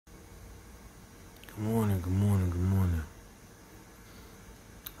Good morning, good morning, good morning.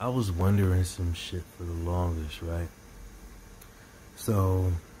 I was wondering some shit for the longest, right? So,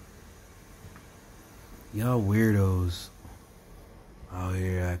 y'all weirdos out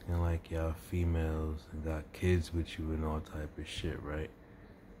here acting like y'all females and got kids with you and all type of shit, right?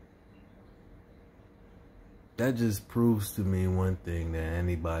 That just proves to me one thing, that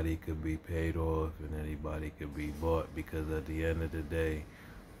anybody could be paid off and anybody could be bought, because at the end of the day,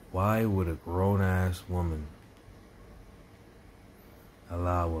 why would a grown-ass woman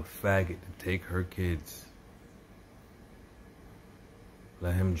allow a faggot to take her kids,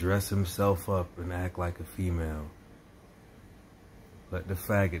 let him dress himself up and act like a female, let the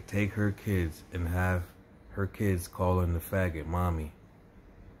faggot take her kids and have her kids calling the faggot mommy?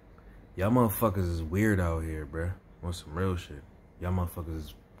 Y'all motherfuckers is weird out here, bruh. On some real shit. Y'all motherfuckers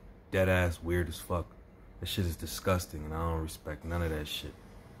is dead ass weird as fuck. That shit is disgusting and I don't respect none of that shit.